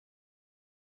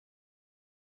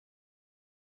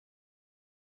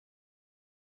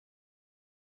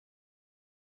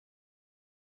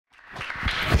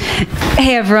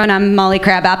Hey everyone, I'm Molly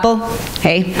Crabapple.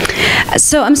 Hey.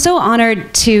 So I'm so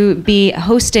honored to be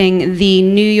hosting the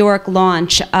New York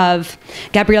launch of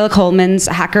Gabriella Coleman's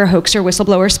Hacker, Hoaxer,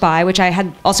 Whistleblower, Spy, which I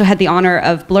had also had the honor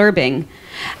of blurbing.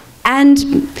 And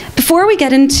before we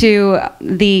get into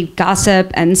the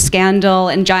gossip and scandal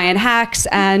and giant hacks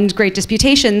and great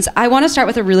disputations, I want to start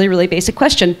with a really, really basic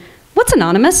question. What's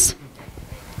anonymous?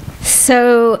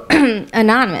 So,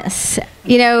 anonymous,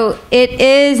 you know, it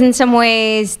is in some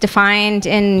ways defined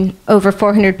in over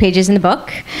 400 pages in the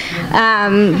book,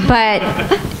 but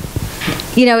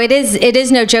you know, it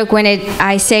is no joke when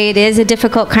I say it is a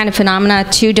difficult kind of phenomena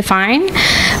to define.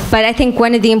 But I think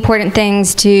one of the important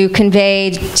things to convey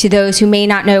to those who may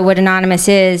not know what anonymous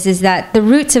is that the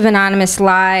roots of anonymous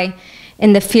lie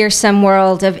in the fearsome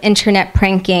world of internet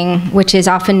pranking, which is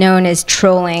often known as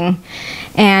trolling.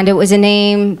 And it was a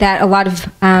name that a lot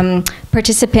of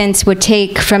participants would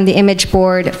take from the image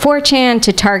board 4chan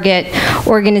to target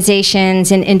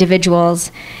organizations and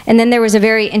individuals. And then there was a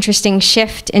very interesting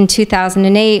shift in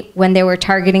 2008 when they were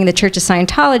targeting the Church of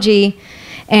Scientology,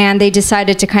 and they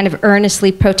decided to kind of earnestly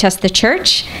protest the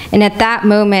church. And at that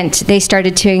moment, they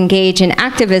started to engage in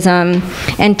activism.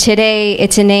 And today,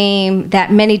 it's a name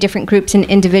that many different groups and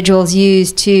individuals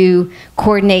use to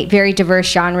coordinate very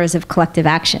diverse genres of collective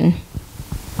action.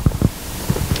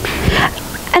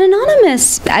 And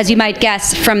Anonymous, as you might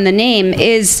guess from the name,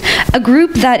 is a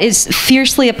group that is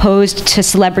fiercely opposed to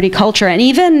celebrity culture and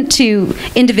even to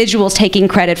individuals taking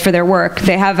credit for their work.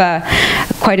 They have a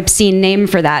quite obscene name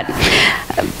for that.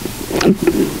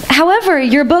 However,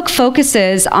 your book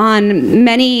focuses on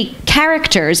many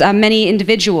characters, many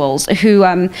individuals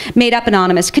who made up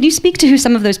Anonymous. Could you speak to who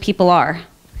some of those people are?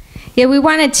 Yeah, we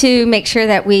wanted to make sure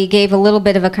that we gave a little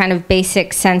bit of a kind of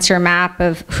basic sense or map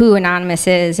of who Anonymous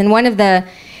is. And one of the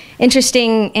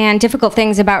interesting and difficult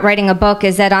things about writing a book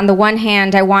is that on the one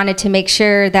hand, I wanted to make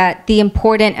sure that the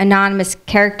important anonymous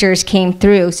characters came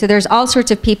through. So there's all sorts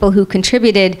of people who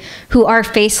contributed who are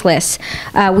faceless.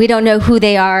 We don't know who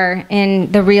they are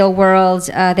in the real world.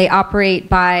 They operate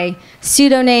by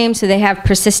pseudonyms, so they have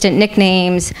persistent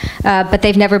nicknames, but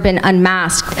they've never been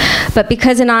unmasked. But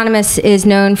because Anonymous is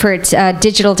known for its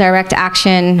digital direct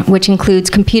action, which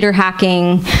includes computer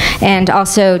hacking and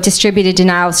also distributed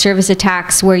denial of service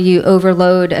attacks where you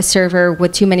overload a server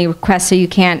with too many requests so you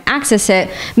can't access it,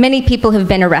 many people have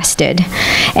been arrested.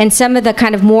 And some of the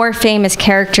kind of more famous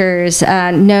characters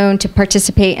known to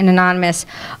participate in Anonymous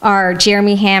are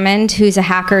Jeremy Hammond, who's a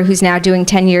hacker who's now doing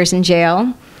 10 years in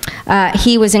jail.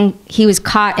 He was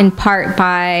caught in part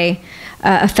by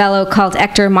a fellow called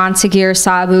Hector Monseguir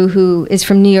Sabu, who is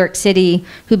from New York City,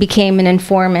 who became an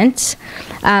informant.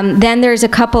 Then there's a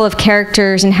couple of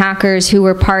characters and hackers who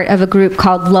were part of a group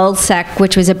called LulzSec,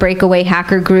 which was a breakaway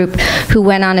hacker group who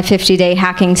went on a 50-day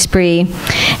hacking spree.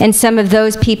 And some of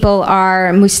those people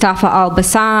are Mustafa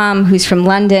Al-Bassam, who's from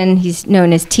London. He's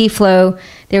known as T-Flow.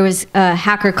 There was a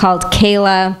hacker called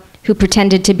Kayla, who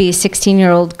pretended to be a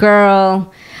 16-year-old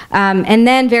girl. And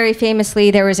then very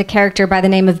famously, there was a character by the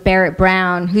name of Barrett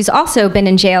Brown, who's also been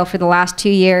in jail for the last 2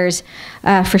 years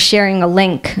for sharing a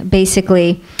link,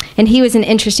 basically. And he was an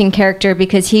interesting character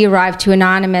because he arrived to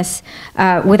Anonymous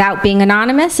without being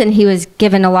anonymous, and he was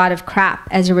given a lot of crap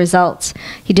as a result.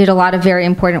 He did a lot of very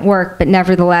important work, but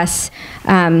nevertheless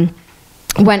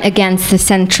went against the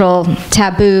central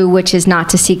taboo, which is not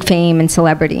to seek fame and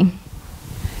celebrity.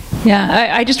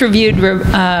 Yeah, I just reviewed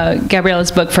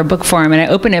Gabriella's book for Book Forum, and I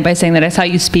opened it by saying that I saw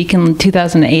you speak in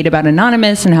 2008 about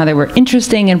Anonymous and how they were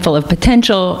interesting and full of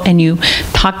potential, and you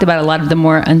talked about a lot of the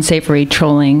more unsavory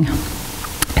trolling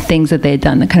things that they had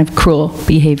done, the kind of cruel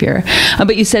behavior.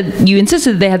 But you said, you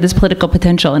insisted they had this political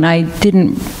potential, and I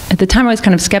didn't, at the time I was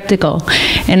kind of skeptical.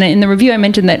 And in the review I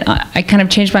mentioned that I kind of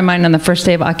changed my mind on the first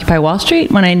day of Occupy Wall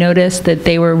Street when I noticed that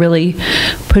they were really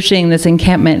pushing this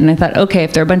encampment, and I thought, okay,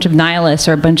 if they're a bunch of nihilists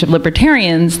or a bunch of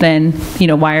libertarians, then, you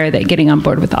know, why are they getting on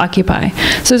board with Occupy?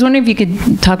 So I was wondering if you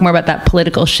could talk more about that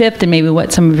political shift and maybe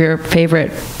what some of your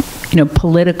favorite, you know,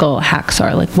 political hacks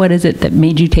are. Like, what is it that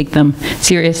made you take them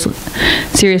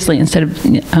seriously instead of,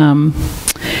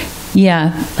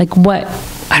 yeah, like what,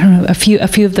 I don't know, a few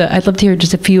of the, I'd love to hear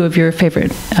just a few of your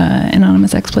favorite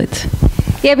anonymous exploits.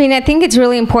 Yeah, I mean, I think it's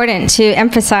really important to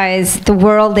emphasize the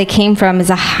world they came from is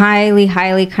a highly,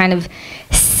 highly kind of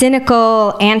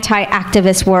cynical,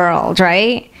 anti-activist world,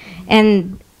 right?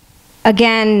 And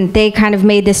again, they kind of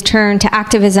made this turn to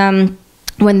activism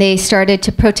when they started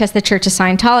to protest the Church of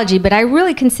Scientology, but I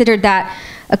really considered that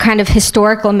a kind of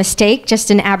historical mistake, just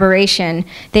an aberration.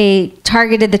 They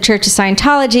targeted the Church of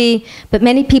Scientology, but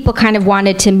many people kind of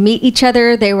wanted to meet each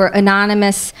other. They were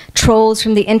anonymous trolls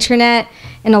from the internet,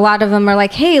 and a lot of them are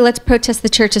like, hey, let's protest the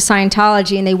Church of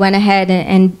Scientology, and they went ahead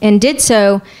and did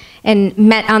so, and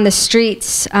met on the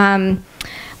streets on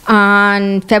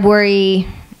February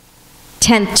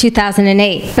 10th,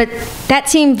 2008. But that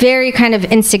seemed very kind of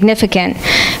insignificant,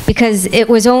 because it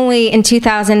was only in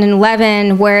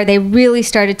 2011 where they really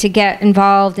started to get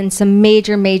involved in some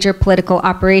major political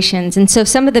operations. And so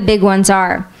some of the big ones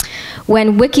are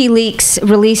when WikiLeaks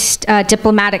released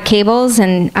diplomatic cables,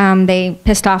 and they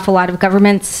pissed off a lot of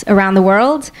governments around the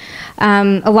world.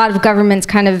 A lot of governments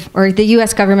or the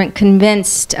US government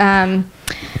convinced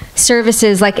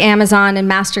services like Amazon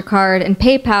and MasterCard and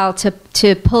PayPal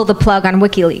to pull the plug on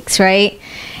WikiLeaks, right?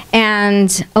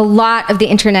 And a lot of the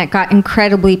internet got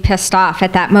incredibly pissed off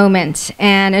at that moment.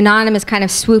 And Anonymous kind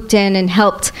of swooped in and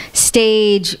helped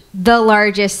stage the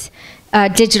largest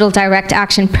digital direct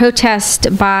action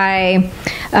protest by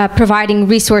providing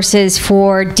resources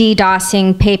for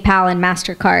DDoSing PayPal and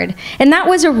MasterCard. And that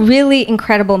was a really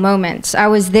incredible moment. I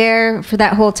was there for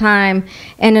that whole time,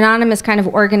 and Anonymous kind of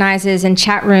organizes in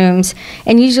chat rooms,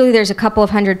 and usually there's a couple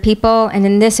of hundred people, and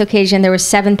in this occasion there were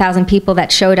 7,000 people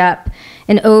that showed up,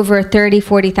 and over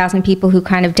 40,000 people who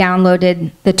kind of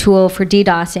downloaded the tool for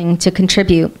DDoSing to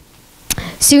contribute.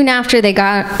 Soon after, they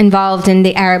got involved in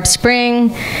the Arab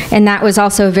Spring, and that was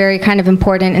also a very kind of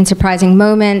important and surprising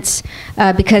moment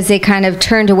because they kind of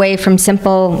turned away from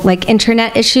simple like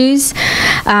internet issues.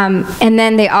 And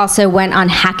then they also went on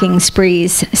hacking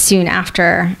sprees soon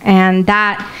after, and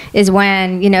that is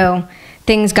when, you know,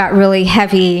 things got really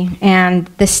heavy and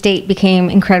the state became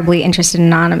incredibly interested in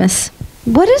Anonymous.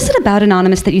 What is it about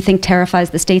Anonymous that you think terrifies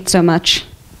the state so much?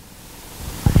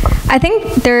 I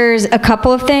think there's a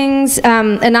couple of things.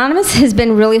 Anonymous has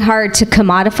been really hard to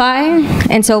commodify,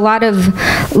 and so a lot of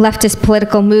leftist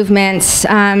political movements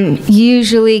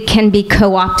usually can be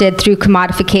co-opted through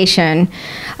commodification.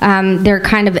 Their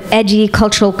kind of edgy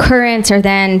cultural currents are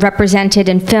then represented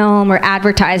in film or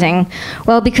advertising.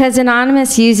 Well, because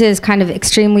Anonymous uses kind of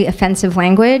extremely offensive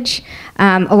language,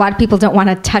 a lot of people don't want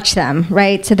to touch them,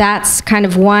 right? So that's kind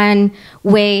of one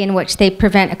way in which they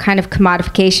prevent a kind of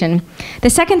commodification. The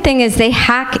second thing is they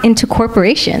hack into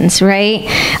corporations, right?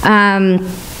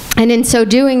 And in so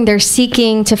doing, they're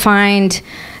seeking to find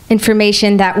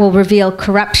information that will reveal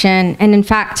corruption. And in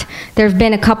fact, there have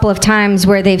been a couple of times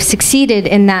where they've succeeded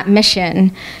in that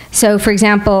mission. So for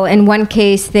example, in one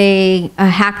case, they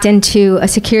hacked into a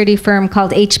security firm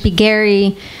called HB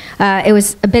Gary. It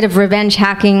was a bit of revenge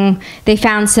hacking. They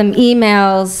found some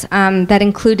emails that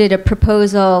included a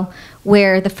proposal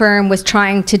where the firm was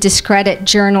trying to discredit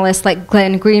journalists like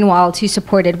Glenn Greenwald, who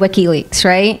supported WikiLeaks,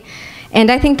 right?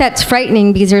 And I think that's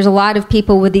frightening because there's a lot of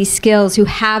people with these skills who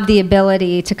have the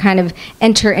ability to kind of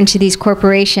enter into these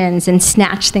corporations and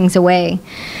snatch things away.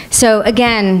 So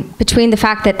again, between the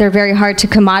fact that they're very hard to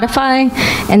commodify,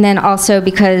 and then also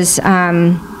because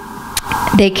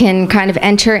they can kind of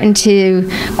enter into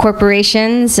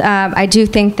corporations, I do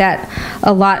think that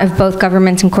a lot of both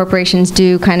governments and corporations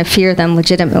do kind of fear them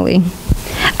legitimately.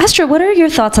 Astra, what are your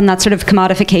thoughts on that sort of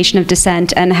commodification of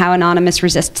dissent and how Anonymous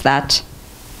resists that?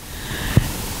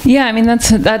 Yeah, I mean,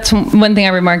 that's one thing I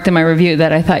remarked in my review,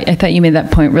 that I thought you made that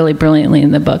point really brilliantly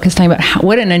in the book, is talking about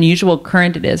what an unusual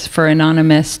current it is for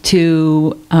Anonymous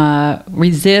to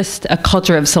resist a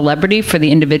culture of celebrity for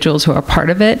the individuals who are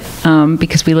part of it,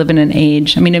 because we live in an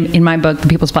age, I mean, in my book, The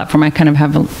People's Platform, I kind of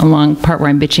have a long part where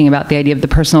I'm bitching about the idea of the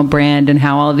personal brand and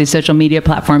how all of these social media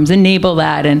platforms enable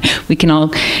that, and we can all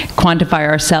quantify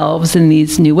ourselves in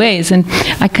these new ways. And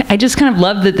I just kind of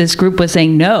love that this group was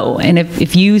saying no, and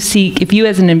if you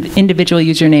as an individual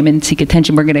use your name and seek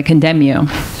attention, we're going to condemn you.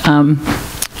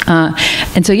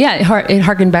 And so, yeah, it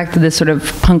harkened back to this sort of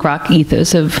punk rock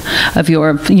ethos of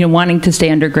your, wanting to stay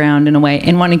underground in a way,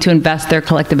 and wanting to invest their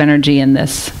collective energy in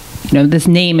this, this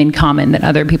name in common that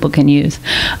other people can use.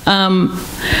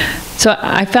 So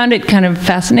I found it kind of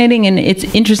fascinating, and it's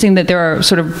interesting that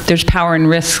there's power and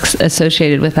risks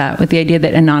associated with that, with the idea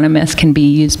that Anonymous can be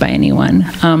used by anyone.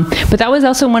 But that was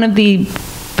also one of the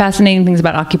fascinating things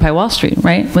about Occupy Wall Street,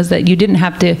 right? Was that you didn't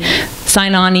have to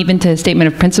sign on even to a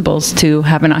statement of principles to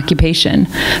have an occupation.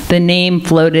 The name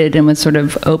floated and was sort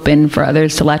of open for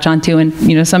others to latch onto,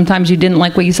 and sometimes you didn't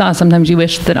like what you saw. Sometimes you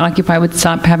wished that Occupy would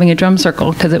stop having a drum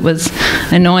circle because it was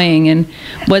annoying and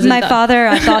wasn't. My father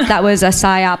thought that was a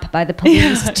psyop by the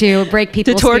police to break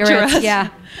people's to torture spirits. us. Yeah.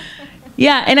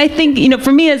 Yeah, and I think,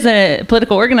 for me as a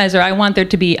political organizer, I want there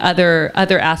to be other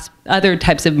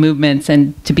types of movements,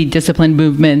 and to be disciplined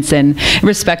movements and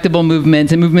respectable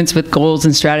movements and movements with goals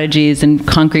and strategies and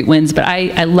concrete wins. But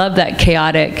I love that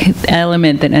chaotic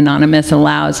element that Anonymous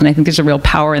allows, and I think there's a real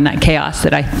power in that chaos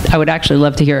that I would actually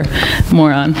love to hear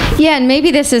more on. Yeah, and maybe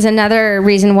this is another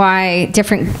reason why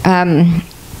different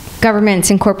governments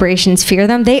and corporations fear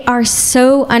them. They are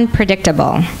so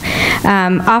unpredictable.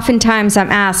 Oftentimes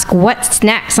I'm asked, what's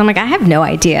next? I'm like, I have no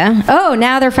idea. Oh,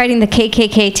 now they're fighting the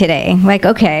KKK today. Like,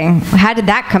 okay, how did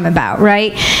that come about,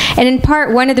 right? And in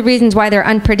part, one of the reasons why they're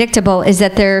unpredictable is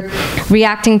that they're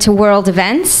reacting to world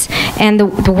events, and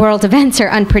the world events are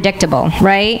unpredictable,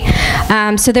 right?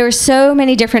 So there were so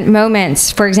many different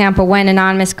moments, for example, when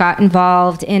Anonymous got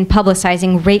involved in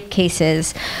publicizing rape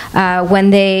cases, when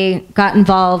they got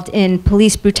involved in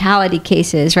police brutality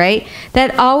cases, right?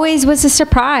 That always was a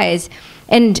surprise.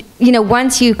 And,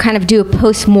 once you kind of do a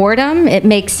post-mortem, it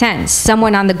makes sense.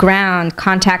 Someone on the ground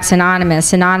contacts Anonymous.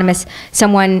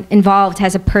 Someone involved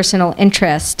has a personal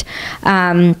interest.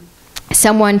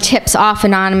 Someone tips off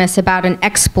Anonymous about an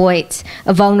exploit,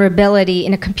 a vulnerability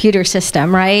in a computer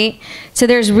system, right? So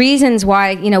there's reasons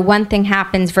why, one thing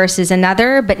happens versus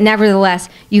another, but nevertheless,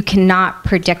 you cannot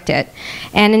predict it.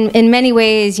 And in many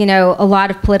ways, a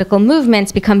lot of political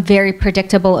movements become very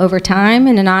predictable over time,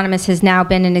 and Anonymous has now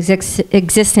been in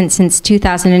existence since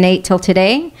 2008 till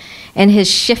today, and has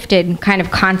shifted kind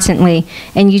of constantly,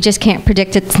 and you just can't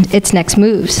predict its next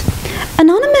moves.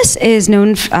 Anonymous is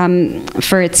known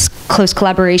for its close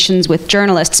collaborations with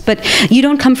journalists, but you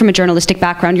don't come from a journalistic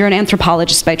background. You're an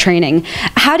anthropologist by training.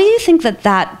 How do you think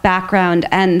that background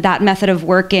and that method of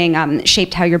working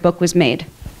shaped how your book was made?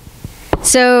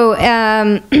 So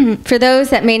for those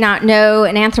that may not know,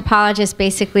 an anthropologist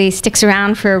basically sticks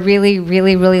around for a really,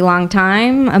 really, really long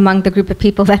time among the group of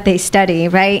people that they study,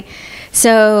 right?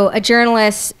 So a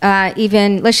journalist,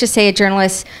 let's just say a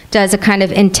journalist does a kind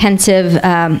of intensive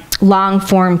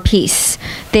long-form piece.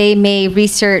 They may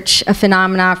research a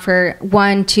phenomena for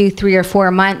 1, 2, 3, or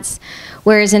 4 months.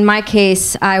 Whereas in my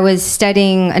case, I was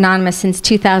studying Anonymous since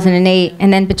 2008,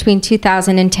 and then between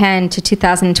 2010 to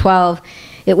 2012,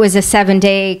 it was a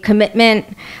 7-day commitment,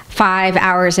 5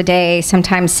 hours a day,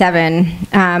 sometimes 7.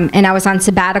 And I was on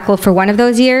sabbatical for one of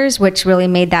those years, which really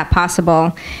made that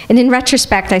possible. And in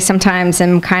retrospect, I sometimes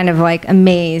am kind of like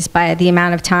amazed by the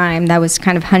amount of time that was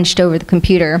kind of hunched over the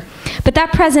computer. But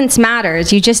that presence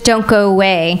matters. You just don't go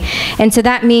away. And so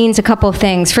that means a couple of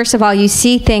things. First of all, you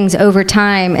see things over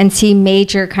time and see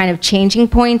major kind of changing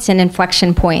points and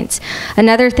inflection points.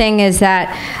 Another thing is that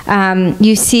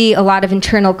you see a lot of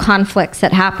internal conflicts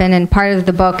that happen, and part of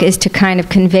the book is to kind of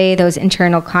convey those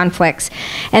internal conflicts.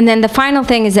 And then the final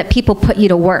thing is that people put you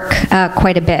to work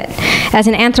quite a bit. As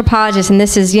an anthropologist, and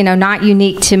this is not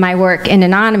unique to my work in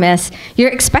Anonymous, you're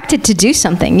expected to do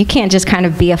something. You can't just kind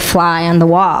of be a fly on the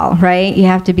wall, right? You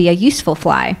have to be a useful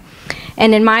fly.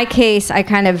 And in my case, I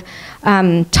kind of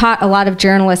taught a lot of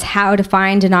journalists how to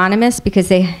find Anonymous because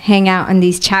they hang out in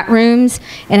these chat rooms,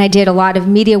 and I did a lot of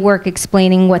media work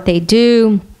explaining what they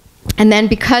do. And then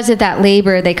because of that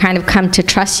labor, they kind of come to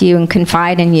trust you and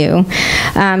confide in you.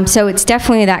 So it's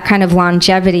definitely that kind of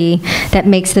longevity that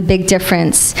makes the big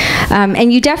difference.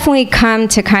 And you definitely come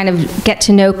to kind of get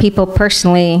to know people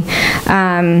personally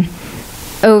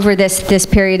over this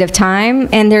period of time.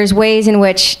 And there's ways in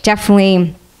which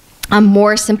definitely I'm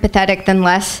more sympathetic than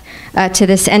less to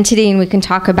this entity, and we can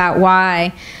talk about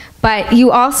why. But you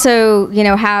also,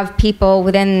 have people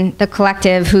within the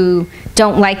collective who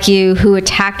don't like you, who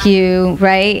attack you,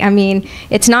 right? I mean,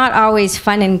 it's not always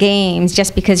fun and games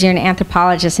just because you're an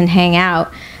anthropologist and hang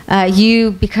out. You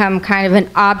become kind of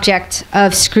an object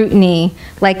of scrutiny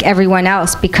like everyone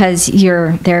else because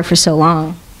you're there for so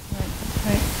long.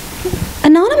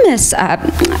 Anonymous,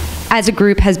 as a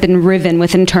group, has been riven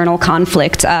with internal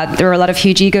conflict. There are a lot of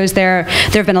huge egos there.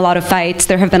 There have been a lot of fights.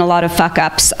 There have been a lot of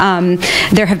fuck-ups.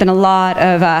 There have been a lot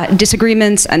of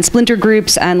disagreements and splinter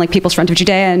groups, and like People's Front of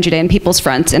Judea and Judean People's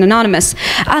Front in Anonymous.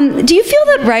 Do you feel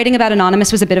that writing about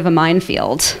Anonymous was a bit of a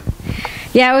minefield?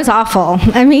 Yeah, it was awful.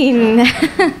 I mean,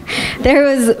 there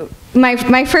was...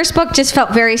 My first book just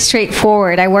felt very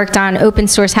straightforward. I worked on open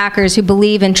source hackers who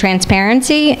believe in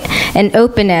transparency and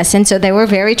openness, and so they were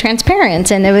very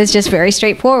transparent, and it was just very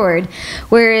straightforward.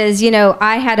 Whereas,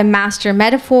 I had a master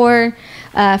metaphor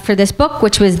for this book,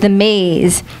 which was the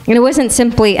maze. And it wasn't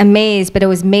simply a maze, but it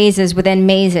was mazes within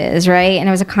mazes, right? And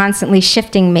it was a constantly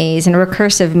shifting maze and a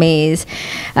recursive maze.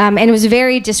 And it was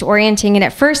very disorienting. And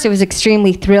at first, it was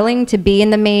extremely thrilling to be in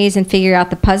the maze and figure out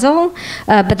the puzzle.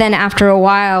 But then after a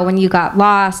while, when you got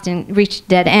lost and reached a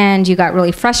dead end, you got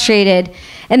really frustrated.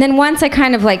 And then once I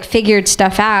kind of like figured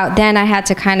stuff out, then I had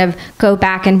to kind of go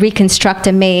back and reconstruct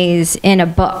a maze in a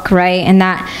book, right? And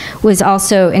that was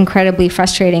also incredibly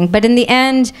frustrating. But in the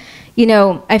end, you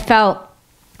know, I felt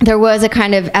there was a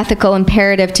kind of ethical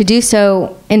imperative to do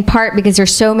so, in part because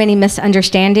there's so many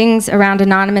misunderstandings around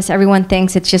Anonymous. Everyone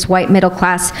thinks it's just white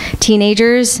middle-class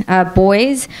teenagers,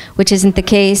 boys, which isn't the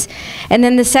case. And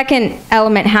then the second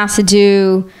element has to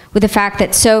do with the fact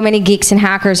that so many geeks and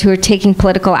hackers who are taking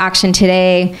political action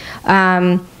today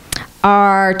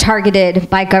are targeted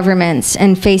by governments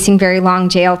and facing very long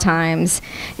jail times.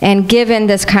 And given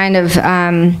this kind of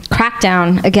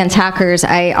crackdown against hackers,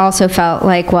 I also felt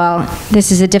like, well,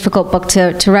 this is a difficult book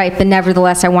to write, but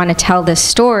nevertheless I want to tell this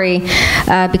story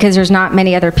because there's not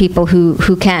many other people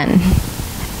who can.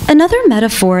 Another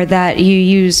metaphor that you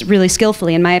use really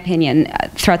skillfully, in my opinion,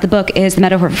 throughout the book is the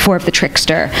metaphor of the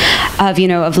trickster, of, you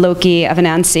know, of Loki, of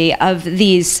Anansi, of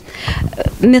these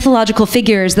mythological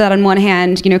figures that on one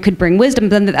hand, you know, could bring wisdom,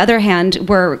 but on the other hand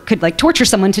could like torture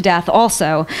someone to death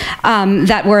also,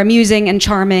 that were amusing and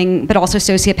charming, but also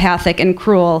sociopathic and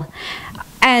cruel.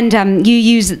 And you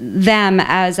use them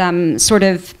as sort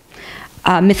of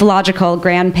mythological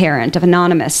grandparent of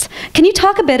Anonymous. Can you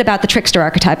talk a bit about the trickster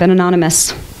archetype in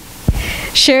Anonymous?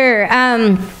 Sure.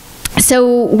 So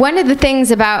one of the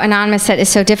things about Anonymous that is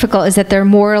so difficult is that they're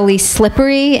morally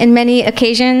slippery in many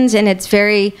occasions, and it's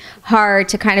very hard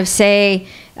to kind of say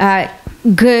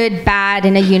good, bad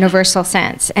in a universal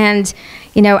sense. And,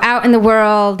 you know, out in the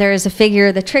world, there's a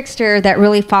figure, the trickster, that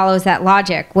really follows that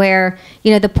logic, where,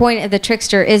 you know, the point of the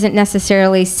trickster isn't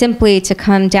necessarily simply to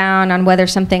come down on whether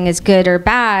something is good or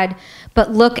bad,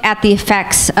 but look at the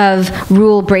effects of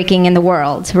rule breaking in the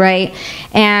world, right?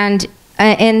 And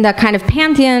in the kind of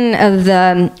pantheon of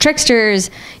the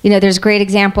tricksters, you know, there's great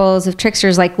examples of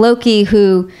tricksters like Loki,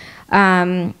 who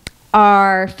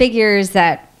are figures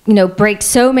that, you know, break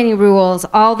so many rules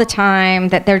all the time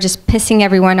that they're just pissing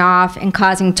everyone off and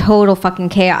causing total fucking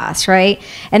chaos, right?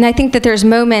 And I think that there's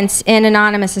moments in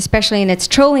Anonymous, especially in its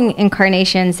trolling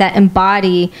incarnations, that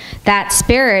embody that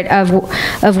spirit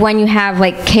of when you have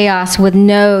like chaos with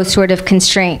no sort of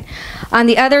constraint. On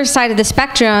the other side of the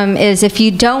spectrum is if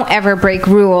you don't ever break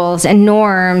rules and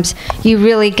norms, you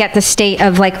really get the state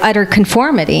of like utter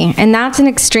conformity. And that's an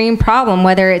extreme problem,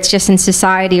 whether it's just in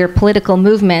society or political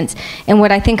movements. And what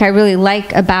I think I really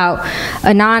like about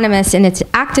Anonymous and its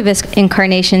activist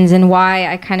incarnations, and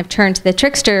why I kind of turn to the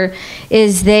trickster,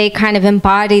 is they kind of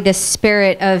embody this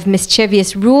spirit of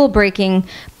mischievous rule breaking,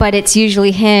 but it's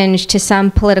usually hinged to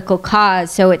some political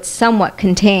cause, so it's somewhat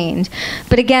contained.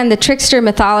 But again, the trickster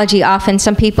mythology, often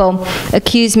some people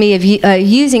accuse me of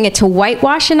using it to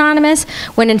whitewash Anonymous,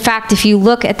 when in fact, if you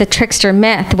look at the trickster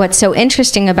myth, what's so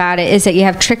interesting about it is that you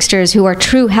have tricksters who are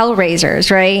true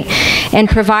hellraisers, right? And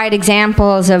provide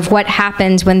examples of what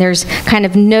happens when there's kind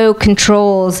of no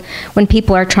controls, when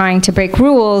people are trying to break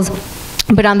rules.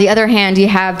 But on the other hand, you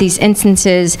have these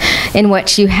instances in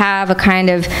which you have a kind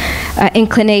of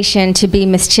inclination to be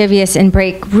mischievous and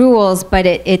break rules, but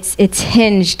it's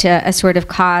hinged to a sort of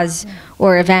cause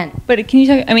or event. But can you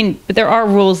talk, I mean, there are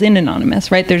rules in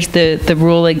Anonymous, right? There's the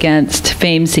rule against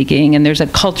fame seeking, and there's a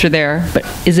culture there, but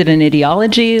is it an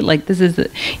ideology? Like, this is,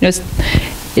 you know,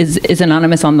 is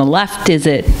Anonymous on the left? Is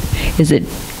it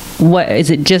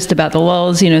just about the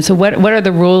lulz? You know, so what are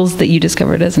the rules that you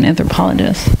discovered as an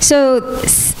anthropologist? So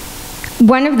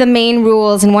one of the main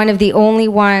rules, and one of the only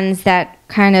ones that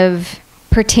kind of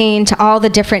pertain to all the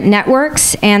different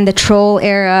networks and the troll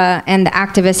era and the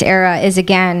activist era, is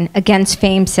again against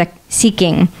fame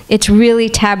seeking. It's really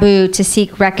taboo to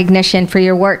seek recognition for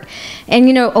your work. And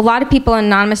you know, a lot of people in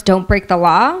Anonymous don't break the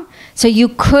law, so you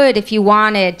could, if you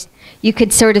wanted, you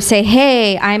could sort of say,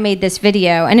 hey, I made this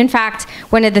video. And in fact,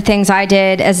 one of the things I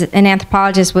did as an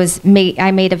anthropologist was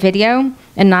I made a video,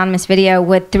 anonymous video,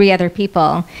 with 3 other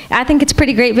people. I think it's a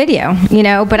pretty great video, you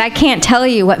know, but I can't tell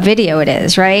you what video it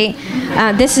is, right?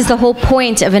 This is the whole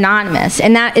point of Anonymous,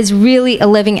 and that is really a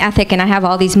living ethic. And I have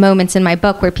all these moments in my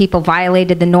book where people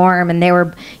violated the norm and they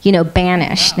were, you know,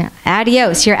 banished. Now,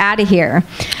 adios, you're out of here.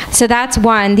 So that's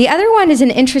one. The other one is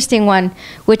an interesting one,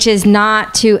 which is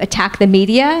not to attack the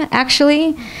media,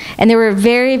 actually. And there were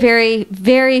very, very,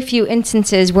 very few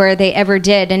instances where they ever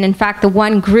did. And in fact, the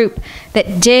one group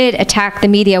that did attack the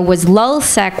media was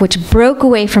LulzSec, which broke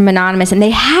away from Anonymous. And they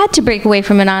had to break away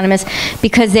from Anonymous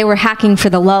because they were hacking for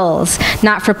the lulz,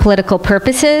 not for political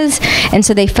purposes. And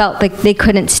so they felt like they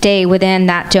couldn't stay within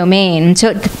that domain.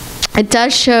 So it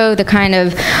does show the kind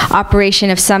of operation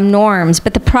of some norms.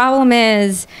 But the problem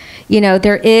is,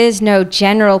 there is no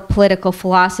general political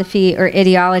philosophy or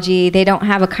ideology. They don't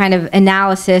have a kind of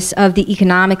analysis of the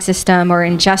economic system or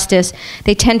injustice.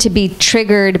 They tend to be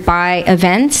triggered by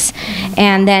events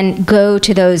and then go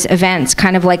to those events,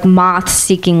 kind of like moths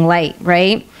seeking light,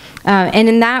 right? And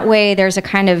in that way, there's a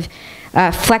kind of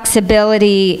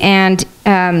flexibility and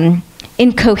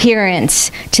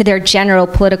incoherence to their general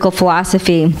political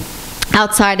philosophy,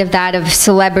 outside of that of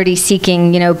celebrity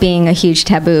seeking, being a huge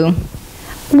taboo.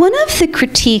 One of the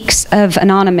critiques of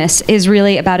Anonymous is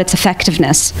really about its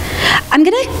effectiveness. I'm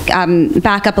going to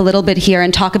back up a little bit here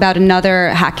and talk about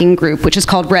another hacking group, which is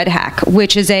called Red Hack,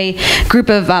 which is a group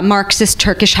of Marxist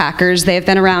Turkish hackers. They have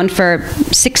been around for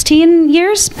 16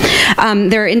 years.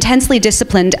 They're intensely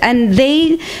disciplined, and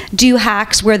they do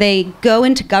hacks where they go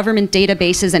into government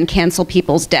databases and cancel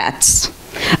people's debts.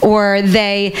 Or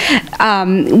they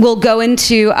will go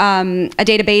into a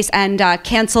database and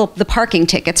cancel the parking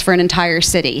tickets for an entire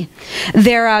city.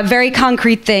 They're very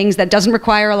concrete things that doesn't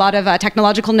require a lot of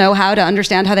technological know-how to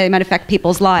understand how they might affect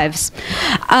people's lives.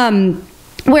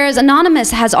 Whereas Anonymous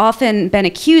has often been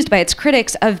accused by its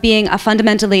critics of being a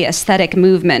fundamentally aesthetic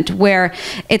movement, where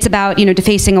it's about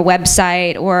defacing a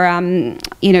website or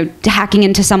hacking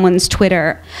into someone's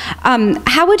Twitter.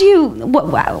 How would you?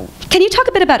 Can you talk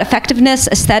a bit about effectiveness,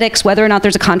 aesthetics, whether or not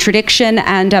there's a contradiction,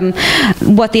 and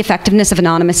what the effectiveness of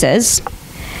Anonymous is?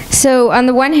 So on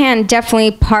the one hand,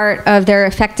 definitely part of their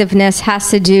effectiveness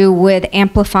has to do with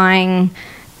amplifying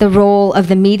the role of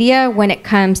the media when it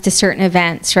comes to certain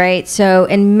events, right? So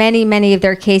in many, many of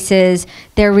their cases,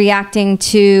 they're reacting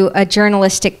to a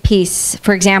journalistic piece.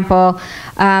 For example,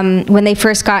 when they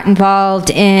first got involved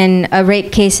in a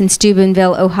rape case in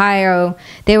Steubenville, Ohio,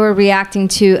 they were reacting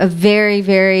to a very,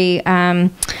 very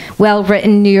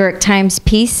well-written New York Times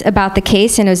piece about the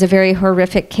case, and it was a very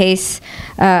horrific case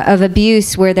of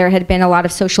abuse where there had been a lot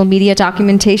of social media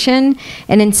documentation.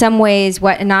 And in some ways,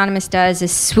 what Anonymous does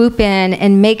is swoop in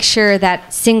and make sure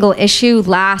that single issue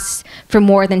lasts for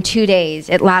more than 2 days.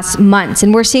 It lasts months.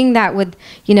 And we're seeing that with,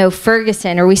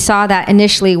 Ferguson, or we saw that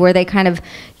initially where they kind of,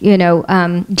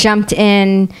 jumped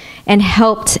in and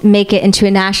helped make it into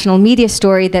a national media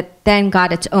story that then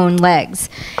got its own legs.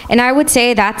 And I would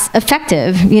say that's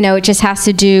effective. It just has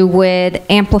to do with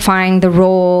amplifying the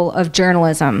role of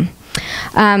journalism.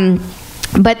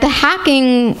 But the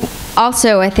hacking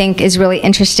also, I think, is really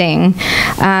interesting.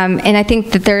 And I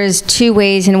think that there's two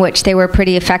ways in which they were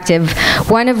pretty effective.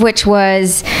 One of which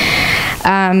was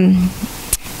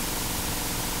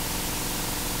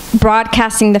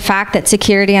broadcasting the fact that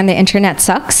security on the internet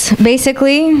sucks,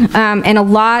 basically. And a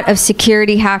lot of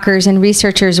security hackers and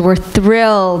researchers were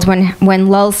thrilled when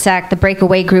LulzSec, the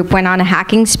breakaway group, went on a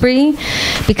hacking spree,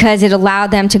 because it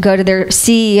allowed them to go to their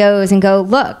CEOs and go,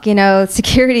 look,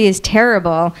 security is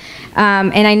terrible.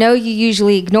 And I know you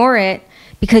usually ignore it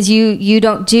because you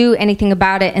don't do anything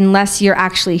about it unless you're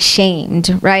actually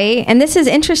shamed, right? And this is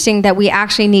interesting that we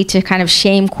actually need to kind of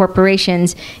shame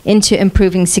corporations into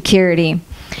improving security.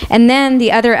 And then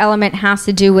the other element has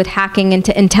to do with hacking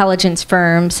into intelligence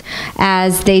firms,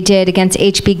 as they did against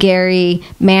HB Gary,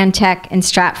 Mantech, and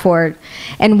Stratford.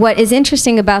 And what is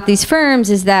interesting about these firms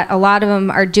is that a lot of them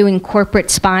are doing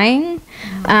corporate spying.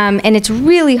 And it's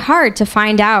really hard to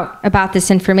find out about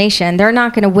this information. They're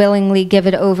not going to willingly give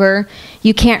it over.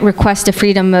 You can't request a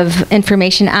Freedom of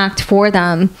Information Act for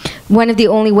them. One of the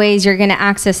only ways you're going to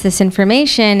access this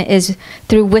information is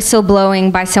through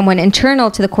whistleblowing by someone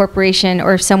internal to the corporation,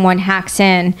 or if someone hacks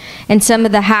in. And some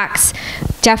of the hacks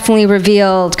definitely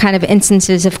revealed kind of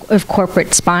instances of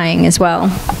corporate spying as well.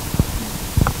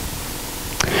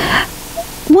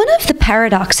 One of the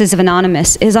paradoxes of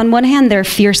Anonymous is, on one hand, they're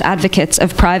fierce advocates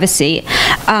of privacy.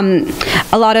 A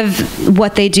lot of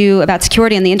what they do about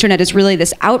security on the internet is really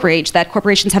this outrage that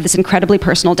corporations have this incredibly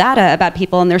personal data about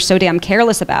people, and they're so damn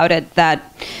careless about it that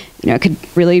it could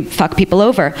really fuck people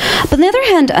over. But on the other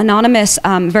hand, Anonymous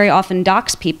very often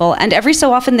dox people, and every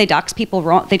so often they dox people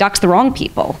wrong. They dox the wrong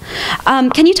people.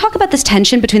 Can you talk about this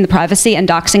tension between the privacy and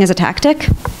doxing as a tactic?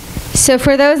 So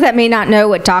for those that may not know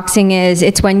what doxing is,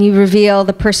 it's when you reveal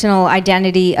the personal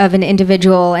identity of an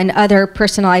individual and other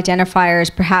personal identifiers,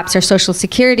 perhaps their social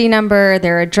security number,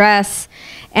 their address.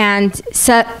 And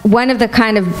so one of the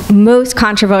kind of most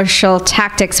controversial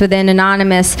tactics within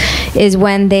Anonymous is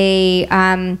when they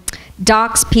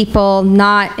dox people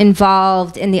not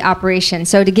involved in the operation.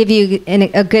 So to give you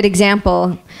a good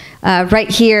example, right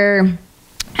here,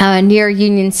 near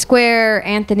Union Square,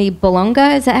 Anthony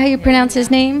Bolonga, is that how you pronounce his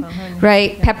name?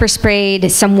 Right, pepper sprayed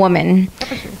some woman.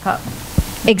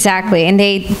 Exactly, and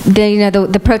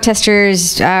the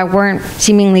protesters weren't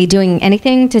seemingly doing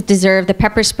anything to deserve the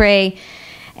pepper spray.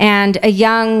 And a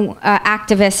young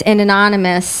activist in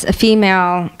Anonymous, a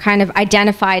female, kind of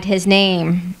identified his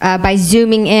name by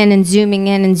zooming in and zooming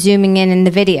in and zooming in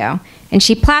the video. And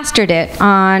she plastered it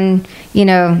on,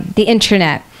 the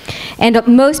internet. And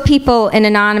most people in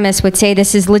Anonymous would say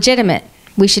this is legitimate.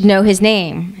 We should know his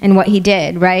name and what he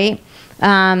did, right?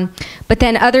 But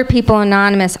then other people in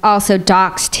Anonymous also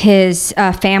doxed his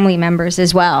family members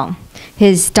as well.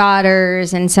 His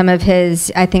daughters and some of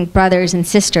his, I think, brothers and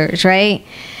sisters, right?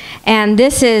 And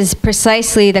this is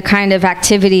precisely the kind of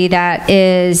activity that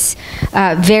is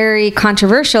very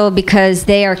controversial because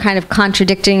they are kind of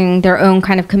contradicting their own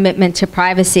kind of commitment to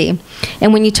privacy.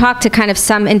 And when you talk to kind of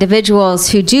some individuals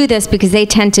who do this, because they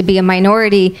tend to be a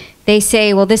minority, they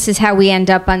say, well, this is how we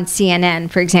end up on CNN,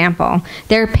 for example.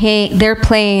 They're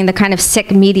playing the kind of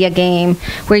sick media game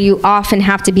where you often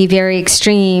have to be very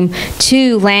extreme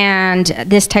to land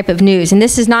this type of news. And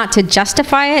this is not to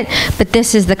justify it, but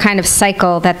this is the kind of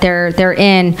cycle that they're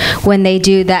in when they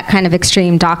do that kind of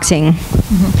extreme doxing.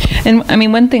 Mm-hmm. And I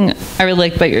mean, one thing I really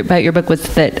liked about your book was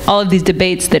that all of these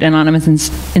debates that Anonymous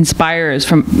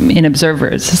inspires in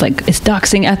observers is like, is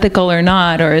doxing ethical or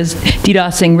not, or is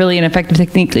DDoSing really an effective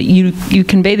technique? That you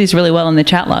convey these really well in the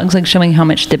chat logs, like showing how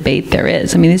much debate there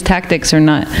is. I mean, these tactics are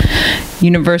not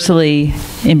universally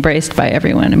embraced by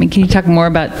everyone. I mean, can you talk more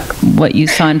about what you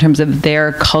saw in terms of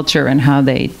their culture and how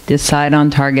they decide on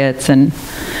targets and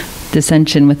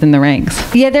dissension within the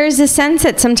ranks? Yeah, there's a sense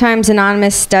that sometimes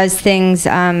Anonymous does things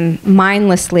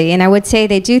mindlessly, and I would say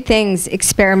they do things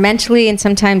experimentally and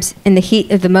sometimes in the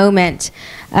heat of the moment,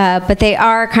 but they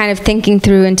are kind of thinking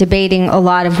through and debating a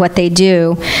lot of what they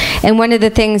do. And one of the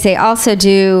things they also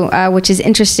do, which is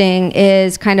interesting,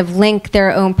 is kind of link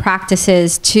their own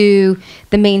practices to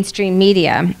the mainstream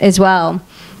media as well.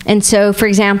 And so, for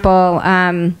example,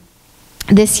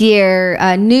 this year,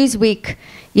 Newsweek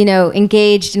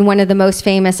engaged in one of the most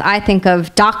famous, I think,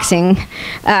 of doxing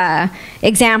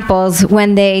examples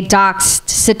when they doxed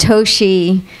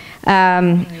Satoshi,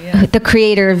 the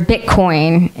creator of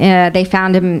Bitcoin. They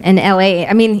found him in LA.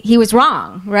 I mean, he was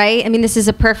wrong, right? I mean, this is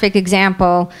a perfect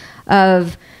example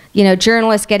of,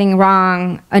 journalists getting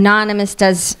wrong. Anonymous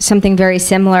does something very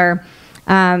similar.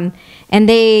 And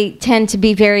they tend to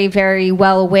be very, very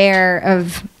well aware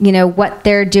of, what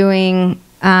they're doing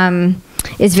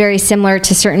is very similar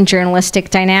to certain journalistic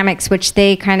dynamics, which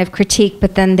they kind of critique,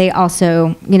 but then they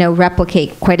also,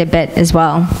 replicate quite a bit as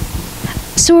well.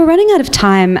 So we're running out of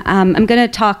time. I'm going to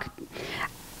talk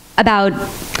about,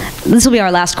 this will be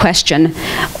our last question.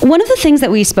 One of the things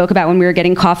that we spoke about when we were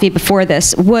getting coffee before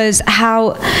this was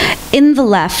how in the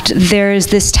left there's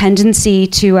this tendency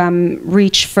to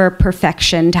reach for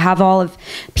perfection, to have all of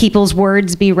people's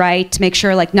words be right, to make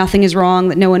sure like nothing is wrong,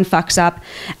 that no one fucks up.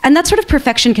 And that sort of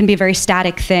perfection can be a very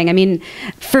static thing. I mean,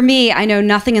 for me, I know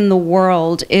nothing in the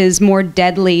world is more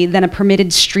deadly than a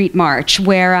permitted street march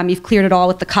where you've cleared it all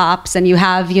with the cops and you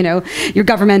have, your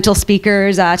governmental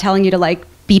speakers telling you to like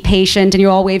be patient, and you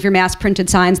all wave your mass printed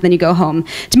signs, and then you go home.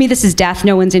 To me, this is death.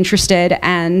 No one's interested,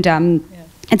 and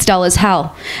it's dull as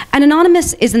hell. And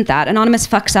Anonymous isn't that. Anonymous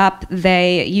fucks up.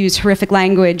 They use horrific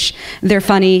language. They're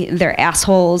funny. They're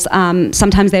assholes.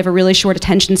 Sometimes they have a really short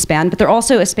attention span, but they're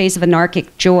also a space of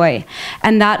anarchic joy,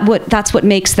 and that's what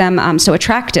makes them so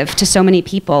attractive to so many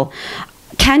people.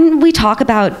 Can we talk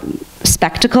about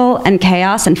spectacle and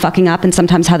chaos and fucking up, and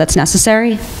sometimes how that's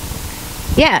necessary?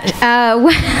 Yeah,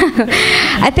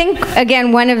 I think,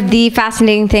 again, one of the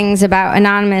fascinating things about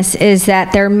Anonymous is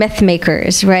that they're myth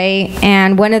makers, right?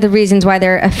 And one of the reasons why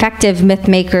they're effective myth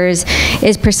makers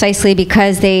is precisely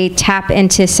because they tap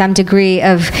into some degree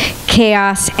of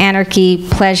chaos, anarchy,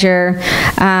 pleasure,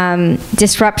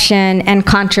 disruption, and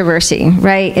controversy,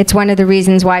 right? It's one of the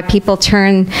reasons why people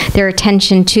turn their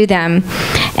attention to them.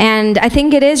 And I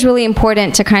think it is really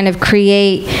important to kind of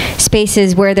create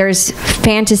spaces where there's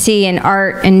fantasy and art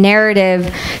and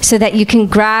narrative so that you can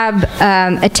grab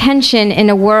attention in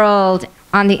a world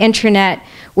on the internet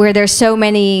where there's so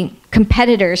many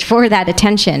competitors for that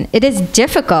attention. It is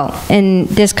difficult in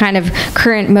this kind of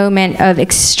current moment of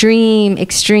extreme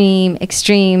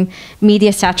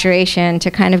media saturation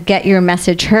to kind of get your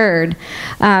message heard.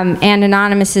 And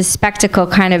Anonymous's spectacle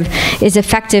kind of is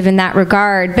effective in that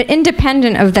regard. But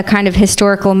independent of the kind of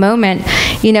historical moment,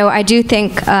 I do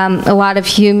think a lot of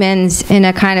humans in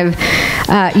a kind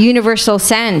of universal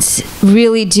sense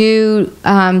really do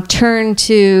turn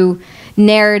to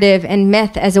narrative and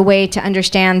myth as a way to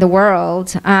understand the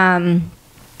world.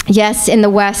 Yes, in the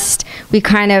West, we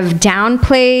kind of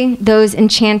downplay those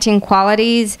enchanting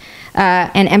qualities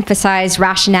and emphasize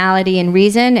rationality and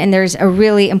reason, and there's a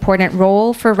really important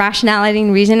role for rationality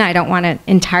and reason. I don't want to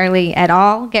entirely at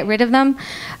all get rid of them,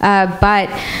 but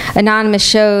Anonymous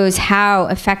shows how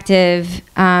effective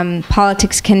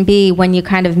politics can be when you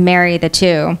kind of marry the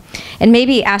two. And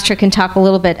maybe Astra can talk a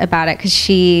little bit about it, because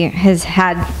she has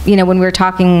had, when we were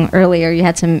talking earlier, you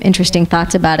had some interesting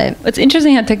thoughts about it. It's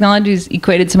interesting how technology is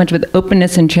equated so much with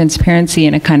openness and transparency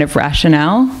and a kind of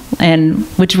rationale, and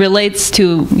which relates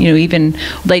to, even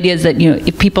the ideas that,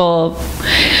 if people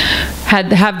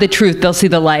have the truth, they'll see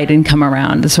the light and come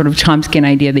around, the sort of Chomskyan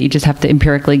idea that you just have to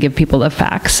empirically give people the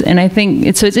facts. And I think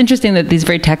it's interesting that these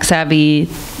very tech-savvy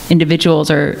individuals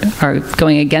are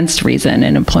going against reason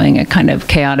and employing a kind of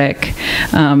chaotic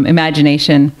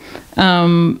imagination.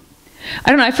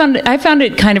 I don't know. I found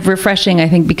it kind of refreshing, I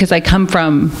think, because I come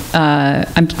from,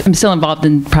 I'm still involved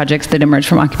in projects that emerged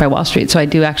from Occupy Wall Street. So I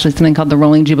do actually something called the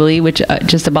Rolling Jubilee, which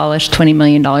just abolished $20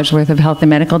 million worth of health and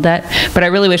medical debt. But I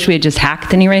really wish we had just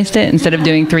hacked and erased it instead of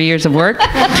doing 3 years of work,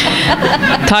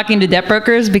 talking to debt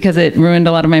brokers, because it ruined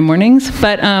a lot of my mornings.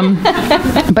 But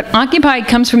Occupy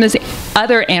comes from this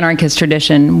other anarchist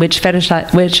tradition, which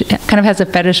kind of has a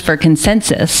fetish for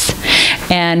consensus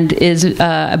and is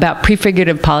about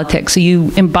prefigurative politics. So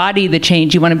you embody the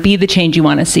change, you want to be the change you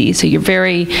want to see. So you're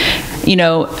very,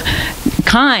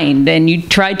 kind, and you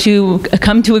try to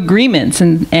come to agreements.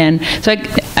 And so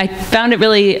I found it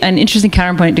really an interesting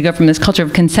counterpoint to go from this culture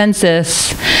of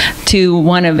consensus to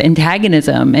one of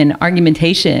antagonism and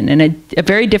argumentation, and a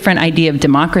very different idea of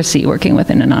democracy working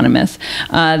within Anonymous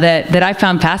that I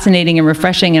found fascinating and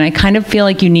refreshing. And I kind of feel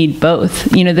like you need both,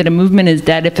 that a movement is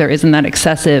dead if there isn't that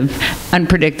excessive,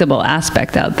 unpredictable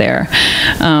aspect out there.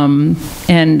 And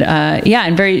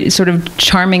very sort of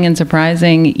charming and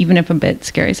surprising, even if a bit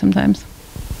scary sometimes.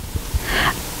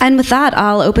 And with that,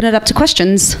 I'll open it up to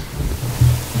questions.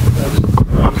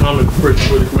 A comment for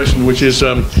the question, which is,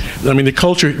 the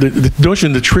culture, the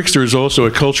notion the trickster is also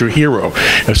a culture hero,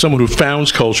 someone who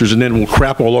founds cultures and then will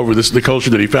crap all over the culture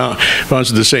that he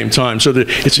founds at the same time. So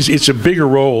it's a bigger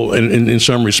role in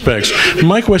some respects.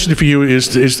 My question for you is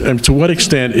to what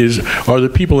extent are the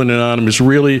people in Anonymous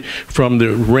really from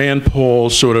the Rand Paul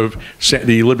sort of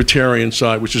the libertarian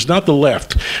side, which is not the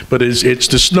left, but it's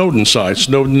the Snowden side.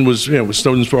 Snowden was,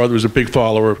 Snowden's father was a big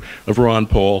follower of Ron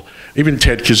Paul. Even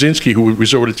Ted Kaczynski, who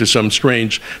resorted to some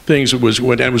strange things, was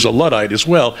a Luddite as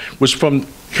well, was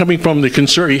coming from the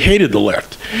conservative. He hated the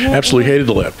left, absolutely hated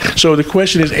the left. So the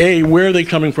question is, A, where are they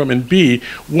coming from, and B,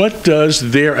 what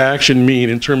does their action mean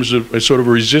in terms of a sort of a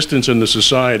resistance in the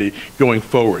society going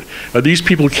forward? Are these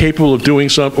people capable of doing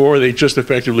something, or are they just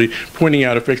pointing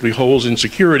out holes in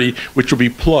security, which will be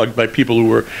plugged by people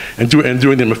who are and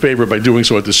doing them a favor by doing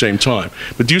so at the same time?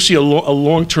 But do you see a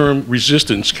long-term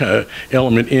resistance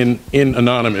element in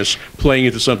Anonymous playing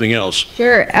into something else?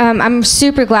 Sure. I'm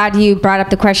super glad you brought up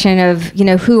the question of,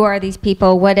 who are these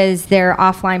people? What is their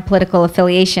offline political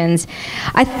affiliations?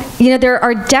 There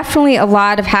are definitely a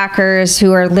lot of hackers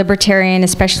who are libertarian,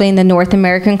 especially in the North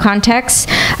American context.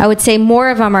 I would say more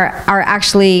of them are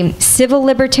actually civil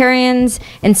libertarians,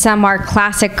 and some are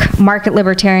classic market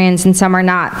libertarians, and some are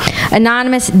not.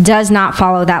 Anonymous does not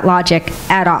follow that logic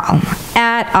at all.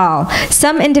 At all.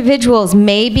 Some individuals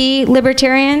may be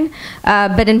libertarian,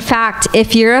 but in fact,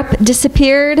 if Europe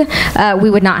disappeared,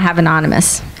 we would not have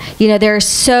Anonymous. There are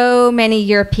so many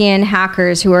European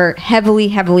hackers who are heavily,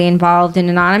 heavily involved in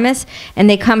Anonymous, and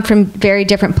they come from very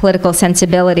different political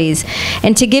sensibilities.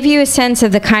 And to give you a sense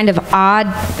of the kind of odd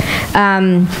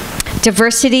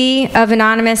diversity of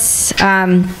Anonymous,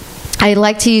 I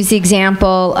like to use the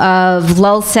example of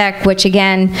LulzSec, which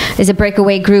again is a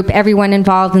breakaway group. Everyone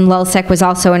involved in LulzSec was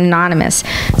also anonymous.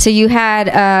 So you had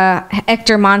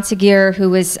Hector Monseguer,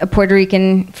 who was a Puerto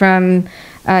Rican from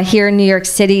here in New York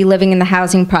City, living in the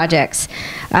housing projects.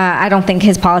 I don't think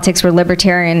his politics were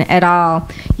libertarian at all.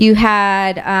 You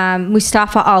had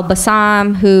Mustafa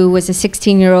al-Bassam, who was a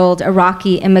 16-year-old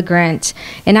Iraqi immigrant.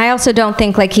 And I also don't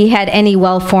think he had any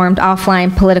well-formed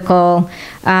offline political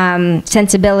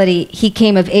sensibility. He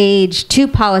came of age to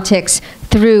politics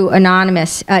through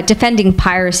Anonymous, defending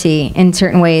piracy in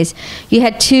certain ways. You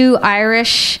had two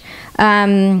Irish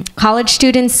college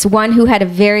students, one who had a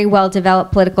very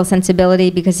well-developed political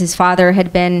sensibility because his father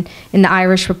had been in the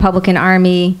Irish Republican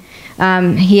Army.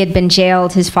 He had been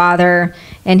jailed, his father,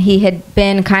 and he had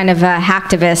been kind of a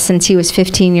hacktivist since he was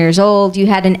 15 years old. You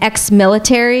had an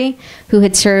ex-military who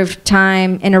had served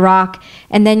time in Iraq,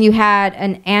 and then you had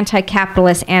an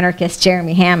anti-capitalist anarchist,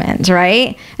 Jeremy Hammond,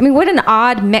 right? I mean, what an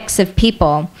odd mix of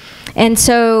people. And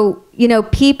so, you know,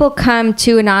 people come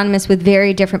to Anonymous with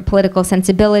very different political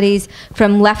sensibilities,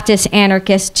 from leftist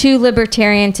anarchists to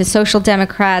libertarian to social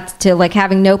democrats to like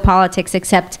having no politics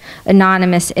except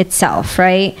Anonymous itself,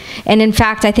 right? And in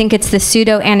fact, I think it's the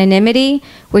pseudo-anonymity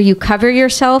where you cover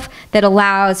yourself that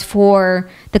allows for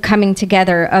the coming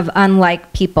together of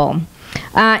unlike people.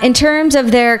 In terms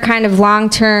of their kind of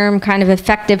long-term kind of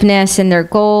effectiveness and their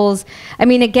goals, I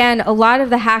mean, again, a lot of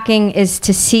the hacking is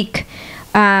to seek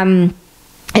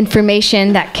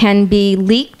information that can be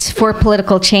leaked for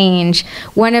political change.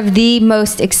 One of the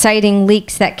most exciting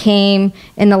leaks that came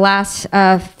in the last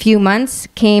few months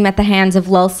came at the hands of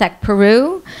LulzSec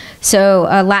Peru, so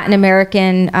a Latin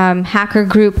American hacker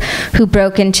group who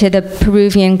broke into the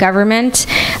Peruvian government,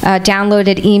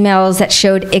 downloaded emails that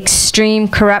showed extreme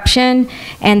corruption,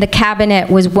 and the cabinet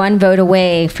was one vote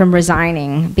away from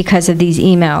resigning because of these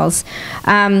emails.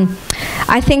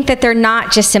 I think that they're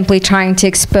not just simply trying to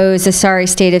expose the sorry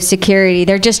state of security,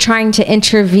 they're just trying to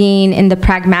intervene in the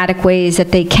pragmatic ways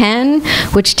that they can,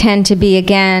 which tend to be,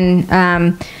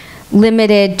 again,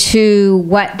 limited to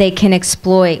what they can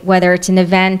exploit, whether it's an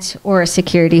event or a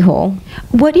security hole.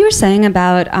 What you're saying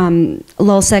about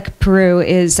LulzSec Peru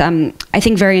is, I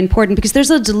think, very important, because there's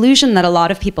a delusion that a lot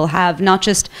of people have, not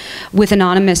just with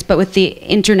Anonymous, but with the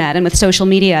internet and with social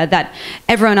media, that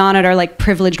everyone on it are like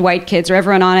privileged white kids, or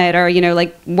everyone on it are, you know,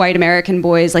 like white American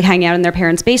boys like hanging out in their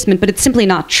parents' basement. But it's simply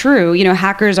not true. You know,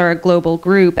 hackers are a global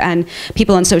group, and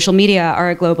people on social media are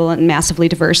a global and massively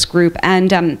diverse group.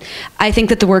 And I think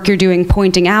that the work you're doing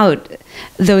pointing out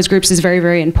those groups is very,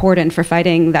 very important for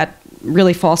fighting that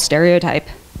really false stereotype.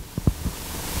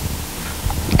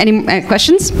 Any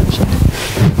questions?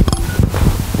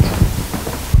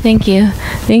 Thank you.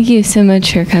 Thank you so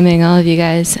much for coming, all of you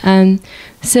guys.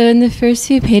 So in the first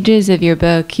few pages of your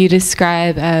book, you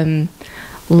describe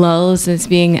lulz as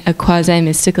being a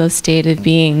quasi-mystical state of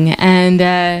being.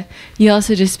 And you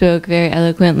also just spoke very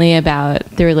eloquently about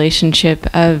the relationship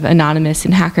of Anonymous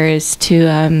and hackers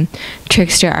to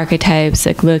trickster archetypes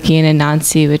like Loki and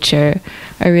Anansi, which are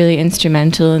really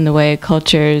instrumental in the way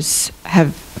cultures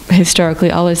have historically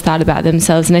always thought about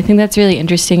themselves. And I think that's really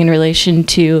interesting in relation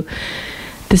to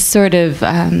the sort of